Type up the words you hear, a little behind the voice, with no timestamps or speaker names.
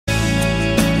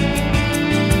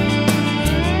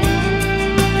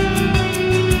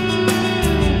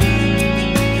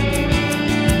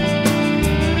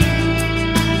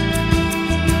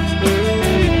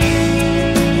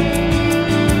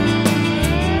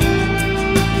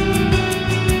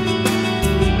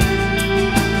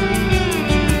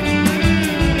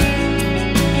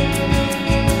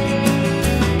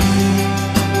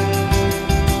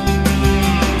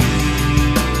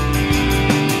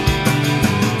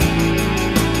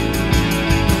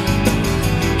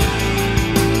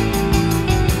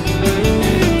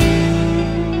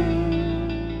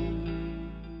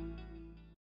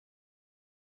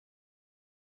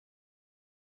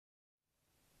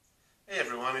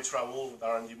it's Raul with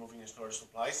R&D Moving and Storage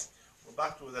Supplies. We're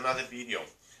back with another video.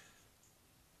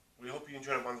 We hope you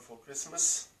enjoyed a wonderful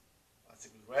Christmas. Lots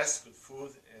of good rest, good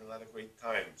food, and a lot of great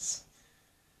times.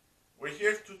 We're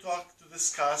here to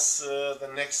discuss the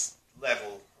next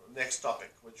level, next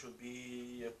topic, which would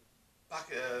be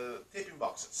taping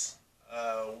boxes.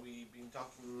 We've been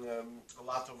talking a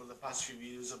lot over the past few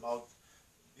videos about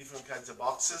different kinds of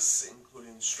boxes,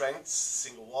 including strengths,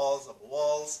 single walls, double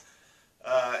walls.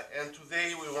 And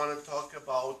today we want to talk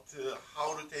about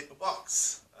how to tape a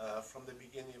box from the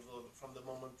beginning, from the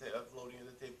moment of loading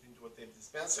the tape into a tape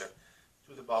dispenser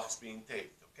to the box being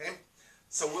taped. Okay,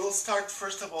 so we'll start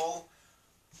first of all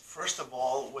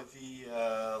with the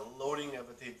loading of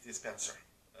a tape dispenser.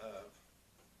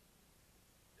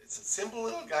 It's a simple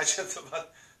little gadget,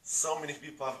 but so many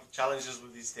people have challenges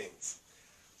with these things.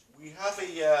 We have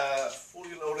a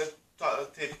fully loaded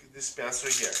tape dispenser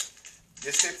here.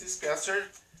 This tape dispenser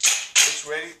is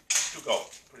ready to go.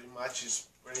 Pretty much is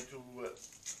ready to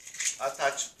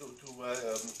attach to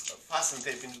fasten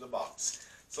tape into the box.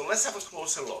 So let's have a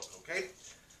closer look. Okay,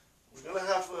 we're gonna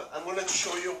have. I'm gonna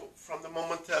show you from the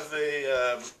moment of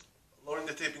loading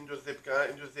the tape into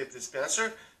the tape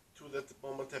dispenser to the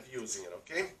moment of using it.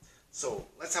 Okay, so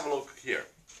let's have a look here.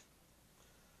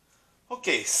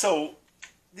 Okay, so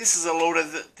this is a loaded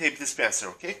tape dispenser.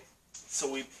 Okay,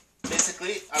 so we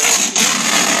basically are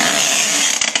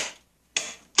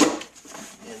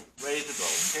and ready to go.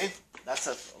 Okay, that's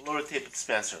a loaded tape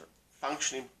dispenser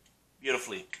functioning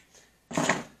beautifully.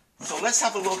 So let's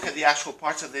have a look at the actual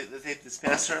parts of the tape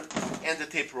dispenser and the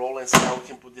tape roll and see how we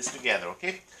can put this together.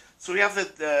 Okay, so we have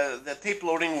the tape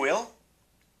loading wheel.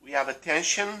 We have a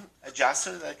tension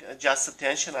adjuster that adjusts the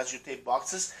tension as you tape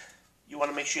boxes. You want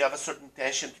to make sure you have a certain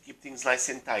tension to keep things nice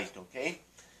and tight. Okay.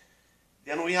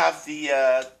 Then we have the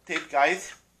tape guide.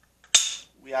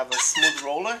 We have a smooth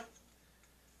roller,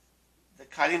 the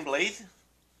cutting blade,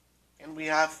 and we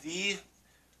have the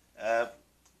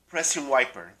pressing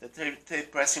wiper, the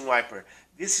tape pressing wiper.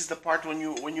 This is the part when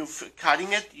you're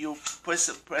cutting it, you press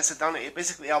it down. It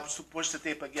basically helps to push the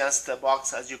tape against the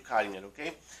box as you're cutting it.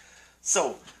 Okay.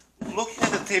 So looking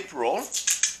at the tape roll,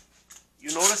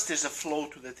 you notice there's a flow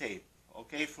to the tape.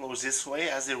 Okay, flows this way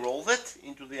as they roll it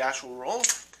into the actual roll.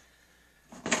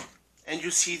 And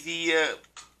you see the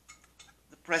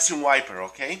pressing wiper.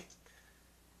 Okay,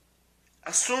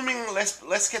 assuming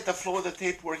let's get the flow of the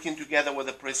tape working together with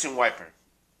the pressing wiper.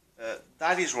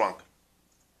 That is wrong,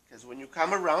 because when you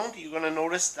come around, you're gonna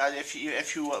notice that if you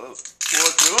pull it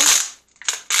through,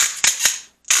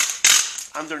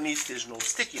 underneath there's no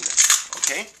stickiness.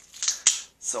 Okay,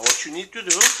 so what you need to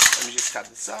do, let me just cut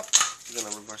this up. You're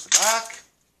gonna reverse it back.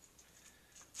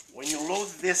 When you load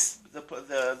this, the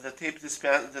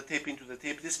tape into the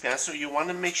tape dispenser, you want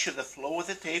to make sure the flow of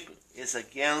the tape is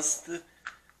against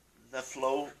the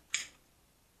flow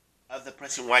of the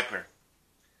pressing wiper.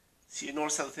 See, you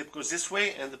notice how the tape goes this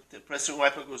way and the pressing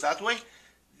wiper goes that way.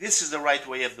 This is the right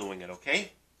way of doing it.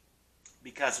 Okay?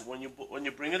 Because when you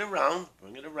bring it around,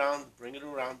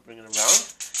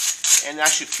 and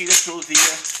actually feed it through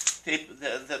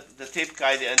the tape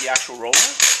guide and the actual roller.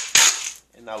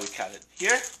 And now we cut it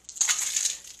here.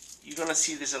 You're gonna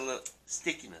see there's a little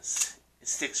stickiness. It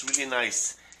sticks really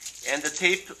nice, and the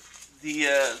tape, the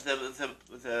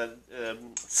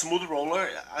smooth roller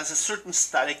has a certain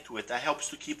static to it that helps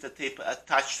to keep the tape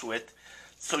attached to it.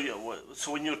 So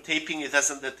when you're taping,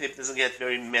 the tape doesn't get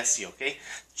very messy. Okay,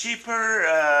 cheaper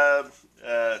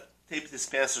tape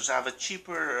dispensers have a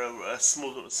cheaper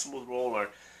smoothing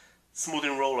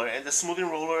roller, and the smoothing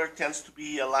roller tends to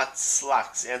be a lot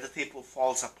slack, and the tape will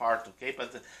falls apart. Okay,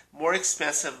 but the more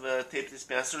expensive tape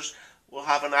dispensers will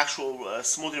have an actual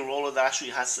smoothing roller that actually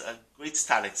has a great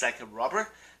static. It's like a rubber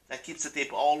that keeps the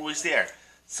tape always there.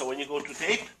 So when you go to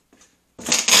tape,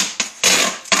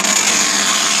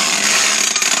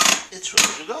 it's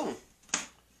ready to go.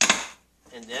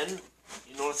 And then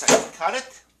you notice I can cut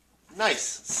it,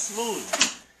 nice,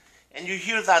 smooth. And you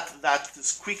hear that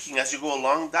squeaking as you go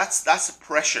along. That's the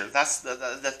pressure. That's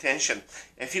the tension.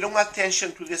 If you don't have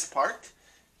tension to this part,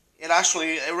 it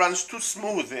runs too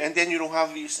smooth, and then you don't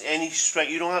have any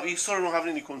strength. You sort of don't have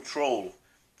any control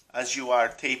as you are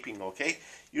taping. Okay.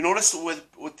 You notice with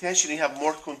tension you have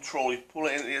more control. You pull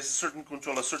it, and there's a certain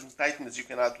control, a certain tightness you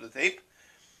can add to the tape.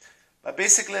 But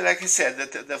basically, like I said,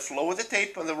 the flow of the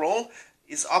tape on the roll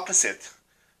is opposite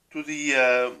to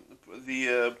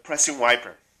the pressing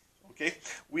wiper. Okay,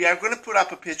 we are going to put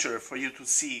up a picture for you to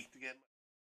see.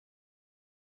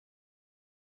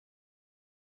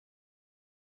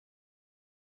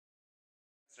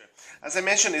 As I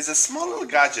mentioned, it's a small little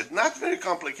gadget, not very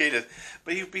complicated,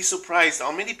 but you'd be surprised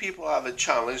how many people have a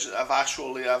challenge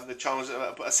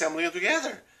of assembling it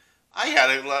together. I had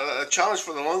a challenge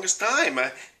for the longest time,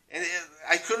 and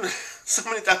I couldn't. So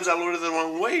many times I loaded it the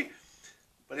wrong way.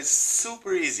 But it's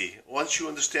super easy once you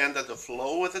understand that the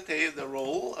flow of the tape, the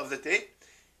roll of the tape,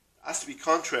 has to be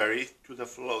contrary to the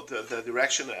flow, the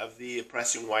direction of the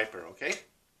pressing wiper. Okay.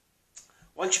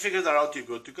 Once you figure that out, you're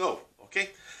good to go. Okay.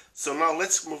 So now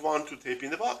let's move on to taping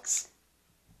the box.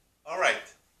 All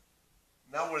right.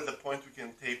 Now we're at the point we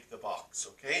can tape the box.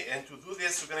 Okay. And to do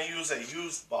this, we're going to use a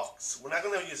used box. We're not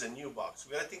going to use a new box.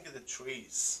 We got to think of the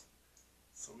trees,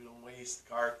 so we don't waste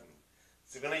carton.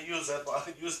 So we're going to use a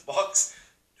used box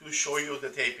to show you the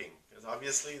taping, because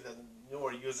obviously the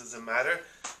newer used doesn't matter,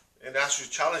 and actually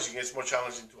challenging, it's more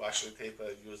challenging to actually tape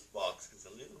a used box because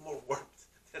it's a little more warped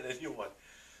than a new one.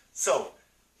 So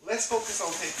let's focus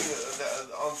on taping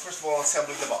first of all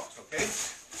assembling the box. Okay,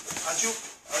 as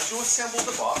you assemble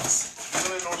the box, you're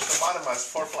going to notice the bottom has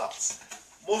 4 flaps.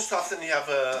 Most often you have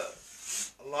a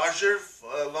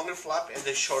longer flap and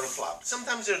a shorter flap.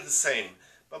 Sometimes they're the same,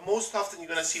 but most often you're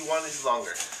going to see one is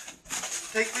longer.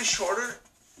 Take the shorter,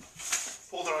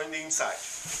 fold it on the inside.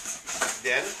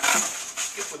 Then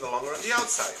you put the longer on the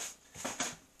outside.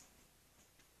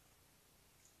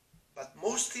 But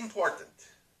most important,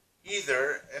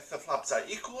 either if the flaps are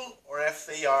equal or if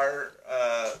they are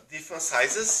different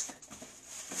sizes,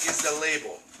 is the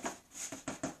label.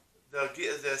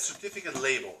 The certificate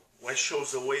label, which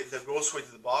shows the weight, the gross weight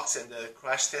of the box and the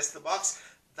crash test of the box.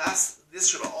 This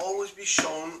should always be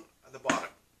shown at the bottom.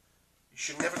 You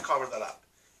should never cover that up.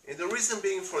 And the reason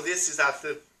being for this is that,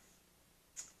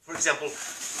 for example,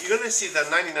 you're going to see that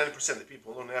 99% of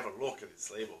people don't ever look at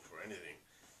this label for anything.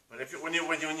 But when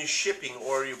you're shipping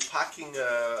or you're packing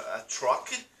a truck,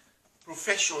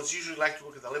 professionals usually like to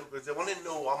look at the label because they want to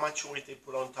know how much weight they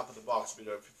put on top of the box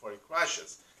before it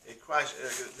crashes.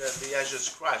 The edges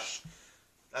crash.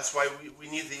 That's why we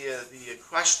need the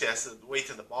crash test, the weight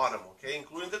at the bottom, okay,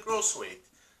 including the gross weight.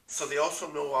 So they also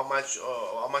know how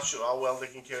well they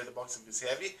can carry the box if it's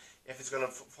heavy, if it's going to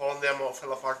fall on them or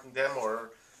fall apart on them,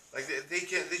 or like they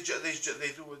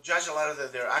do judge a lot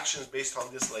of their actions based on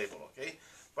this label, okay.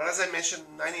 But as I mentioned,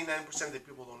 99% of the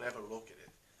people don't ever look at it,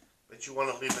 but you want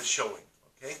to leave it showing,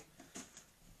 okay.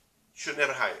 You should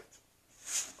never hide it.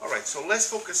 All right, so let's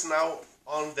focus now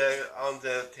on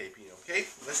the taping, okay.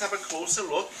 Let's have a closer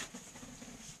look,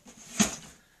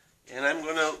 and I'm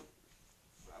gonna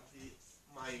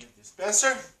my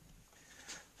dispenser.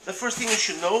 The first thing you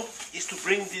should know is to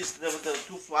bring the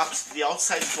 2 flaps, the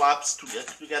outside flaps,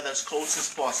 together as close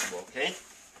as possible, okay?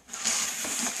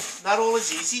 Not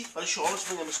always easy, but you should always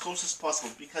bring them as close as possible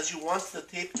because you want the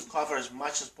tape to cover as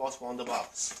much as possible on the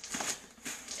box.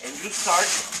 And you start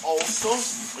also,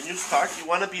 when you start, you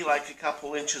want to be like a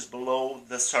couple inches below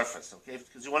the surface, okay?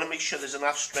 Because you want to make sure there's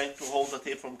enough strength to hold the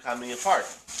tape from coming apart.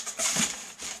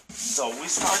 So we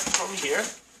start from here.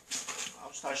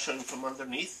 Start showing from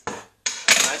underneath,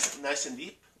 nice and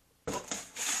deep.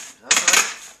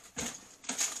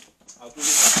 I'll do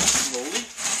this slowly.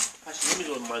 Actually, let me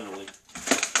do it manually.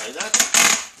 Like that.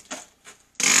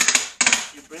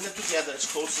 You bring it together as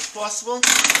close as possible,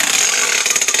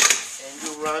 and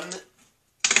you run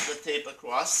the tape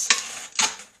across,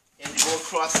 and you go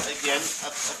across again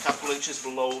a couple inches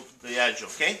below the edge.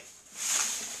 Okay.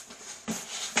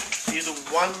 So you do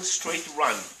one straight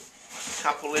run.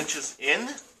 Couple inches in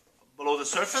below the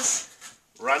surface,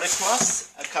 run across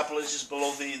a couple inches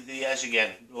below the edge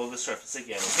again, below the surface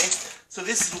again, okay? So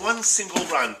this is one single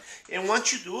run, and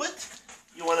once you do it,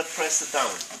 you want to press it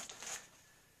down.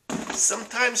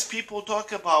 Sometimes people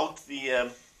talk about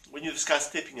when you discuss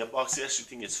taping a box, they actually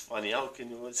think it's funny. How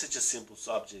can you, it's such a simple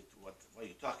subject, what are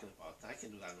you talking about? I can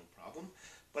do that, no problem.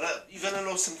 But you're going to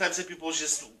know sometimes that people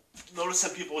just, notice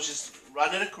some people just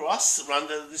run it across, run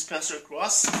the dispenser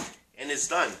across, and it's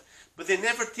done. But they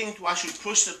never think to actually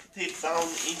push the tape down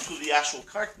into the actual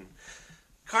carton.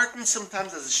 Carton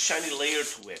sometimes has a shiny layer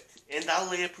to it, and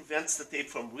that layer prevents the tape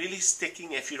from really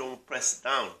sticking if you don't press it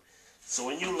down. So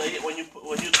when you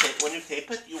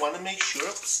tape it, you want to make sure.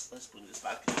 Oops, let's put this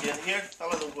back again here.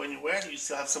 Fella, don't go anywhere. You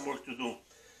still have some work to do.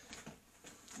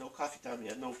 No coffee time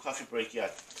yet. No coffee break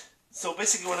yet. So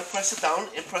basically, you want to press it down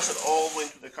and press it all the way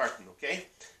into the carton. Okay,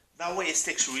 that way it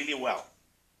sticks really well.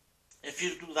 If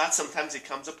you do that, sometimes it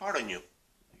comes apart on you.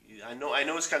 I know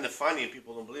it's kind of funny and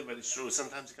people don't believe it, it's true.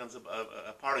 Sometimes it comes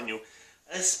apart on you,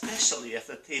 especially if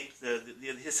the tape, the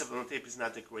adhesive on the tape is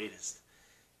not the greatest.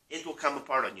 It will come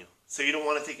apart on you. So you don't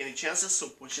want to take any chances, so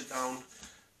push it down,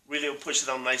 really push it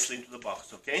down nicely into the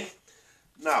box, okay?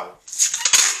 Now,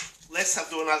 let's have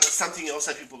do another something else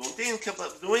that people don't think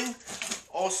about doing.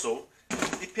 Also,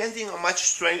 depending on much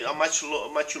strength, how much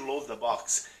you load the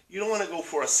box, you don't want to go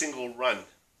for a single run.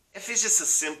 If it's just a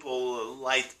simple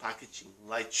light packaging,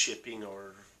 light shipping,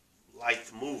 or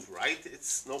light move, right?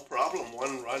 It's no problem.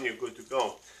 One run, you're good to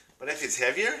go. But if it's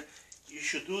heavier, you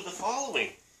should do the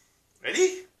following.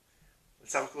 Ready?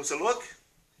 Let's have a closer look.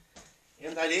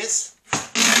 And that is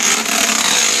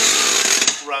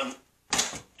run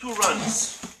 2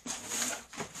 runs.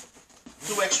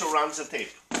 2 extra rounds of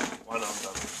tape. One on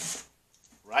the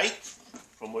right,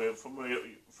 from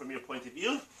your point of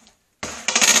view.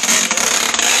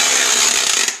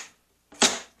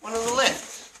 One on the left.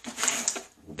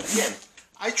 Again,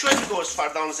 I try to go as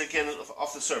far down as I can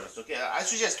off the surface. Okay, I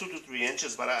suggest 2 to 3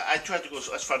 inches, but I try to go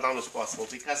as far down as possible,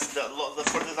 because the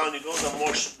further down you go,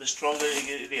 the stronger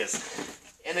it is.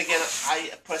 And again,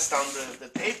 I press down the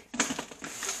tape,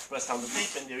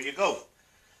 and there you go.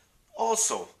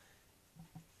 Also,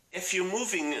 if you're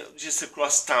moving just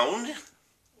across town,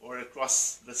 or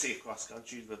across, let's say across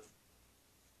country, but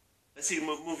let's say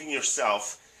you're moving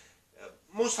yourself,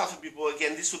 most often people,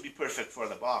 again, this would be perfect for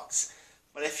the box.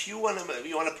 But if you want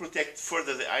to protect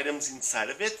further the items inside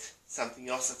of it, something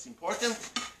else that's important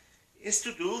is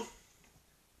to do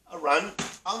a run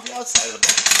on the outside of the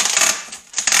box.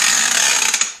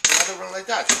 Another run like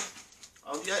that,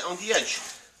 on the edge.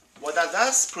 What that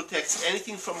does, protects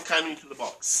anything from coming into the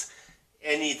box.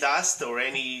 Any dust or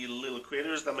any little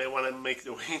critters that may want to make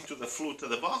their way into the flute of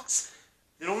the box,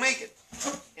 they don't make it.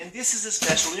 And this is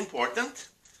especially important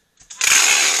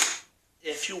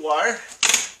if you are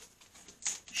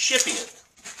shipping it.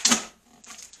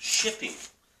 Shipping.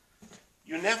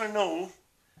 You never know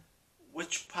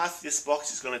which path this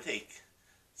box is going to take.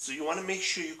 So you want to make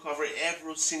sure you cover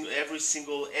every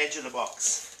single edge of the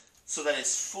box, so that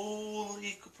it's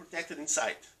fully protected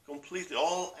inside. Completely,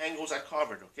 all angles are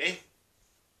covered, okay?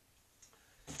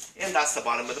 And that's the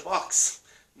bottom of the box.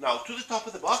 Now to the top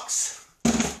of the box.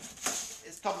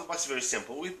 The top of the box is very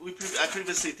simple. I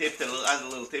previously taped added a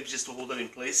little tape just to hold it in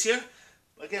place here.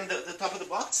 But again, the top of the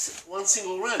box, one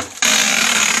single run.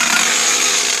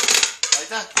 Like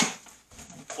that.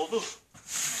 Will do.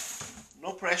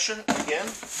 No pressure. Again,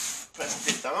 press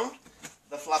the tape down.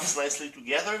 The flaps nicely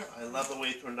together. I love the way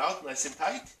it turned out, nice and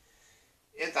tight.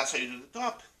 And that's how you do the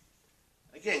top.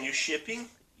 Again, you're shipping.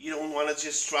 You don't want to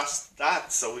just trust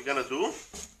that. So we're going to do,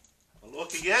 have a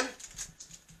look again.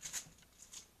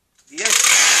 The edge.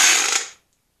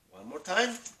 One more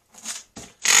time.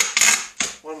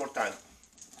 One more time.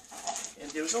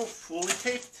 And there we go, fully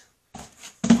taped.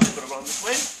 Flip it around this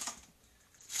way.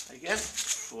 Again,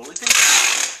 fully taped.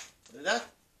 Like that.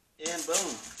 And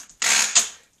boom.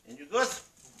 And you're good.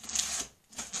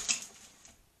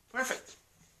 Perfect.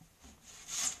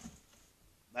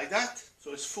 Like that.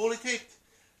 So it's fully taped.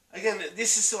 Again,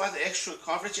 this is to add extra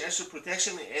coverage, extra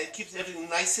protection, and it keeps everything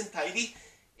nice and tidy,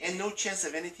 and no chance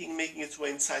of anything making its way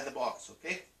inside the box,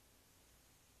 okay?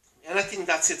 And I think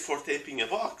that's it for taping a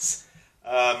box.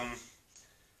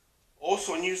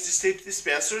 Also, when you use these tape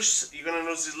dispensers, you're gonna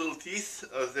notice these little teeth,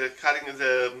 the cutting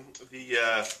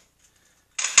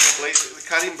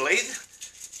blade.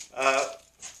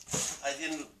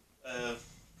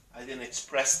 I didn't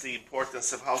express the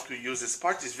importance of how to use this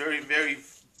part. It's very, very,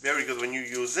 very good when you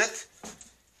use it.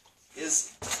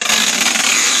 Is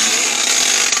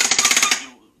you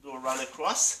do a run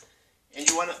across, and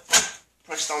you wanna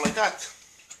press down like that.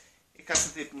 It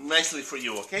cuts the tape nicely for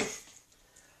you, okay?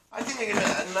 I think I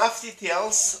gave enough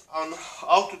details on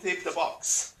how to tape the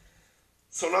box.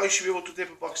 So now you should be able to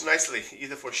tape a box nicely,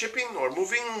 either for shipping or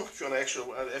moving. If you want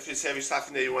to if it's heavy stuff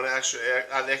in there, you want to actually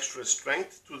add extra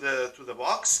strength to the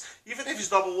box. Even if it's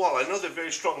double wall, I know they're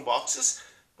very strong boxes,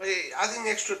 but adding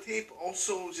extra tape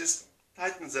also just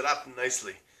tightens it up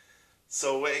nicely.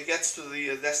 So it gets to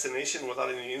the destination without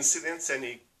any incidents,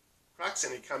 any cracks,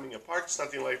 any coming apart,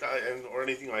 nothing like that, or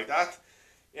anything like that.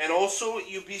 And also,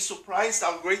 you'd be surprised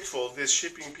how grateful these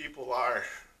shipping people are.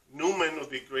 Newman would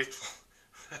be grateful.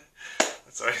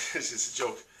 Sorry, this is a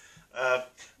joke.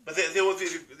 But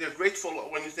they're grateful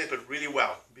when you tape it really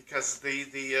well, because the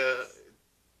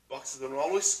boxes don't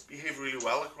always behave really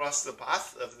well across the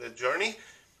path of the journey.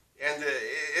 And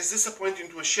it's disappointing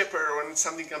to a shipper when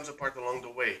something comes apart along the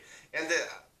way. And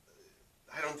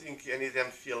I don't think any of them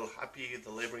feel happy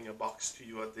delivering a box to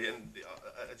you at the end,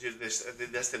 at the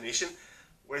destination,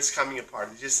 where it's coming apart.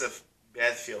 It's just a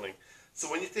bad feeling. So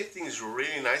when you tape things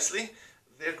really nicely,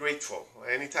 they're grateful.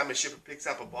 Anytime a shipper picks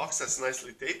up a box that's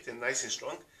nicely taped and nice and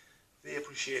strong, they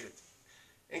appreciate it.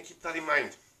 And keep that in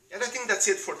mind. And I think that's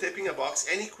it for taping a box.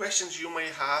 Any questions you may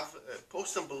have,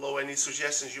 post them below. Any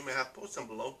suggestions you may have, post them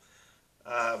below.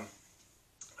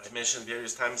 I mentioned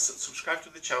various times, subscribe to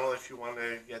the channel if you want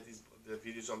to get the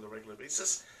videos on the regular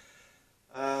basis.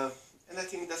 And I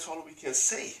think that's all we can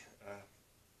say.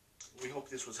 We hope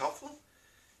this was helpful,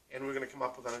 and we're going to come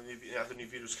up with other new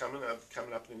videos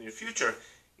coming up in the near future.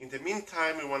 In the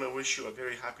meantime, we want to wish you a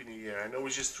very happy New Year. I know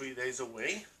it's just 3 days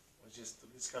away.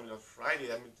 It's coming on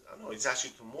Friday. I mean, I know it's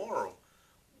actually tomorrow.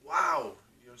 Wow,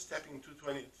 you're stepping into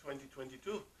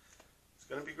 2022. It's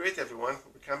going to be great, everyone.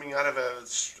 We're coming out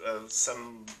of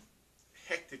some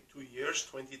hectic 2 years.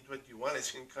 2021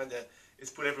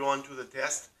 it's put everyone to the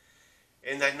test.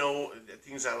 And I know that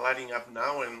things are lighting up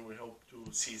now, and we hope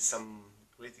to see some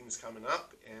great things coming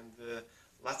up, and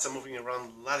lots of moving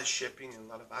around, a lot of shipping, and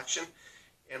a lot of action.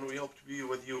 And we hope to be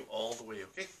with you all the way,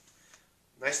 okay?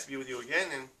 Nice to be with you again,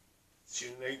 and see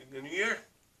you in the new year.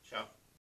 Ciao.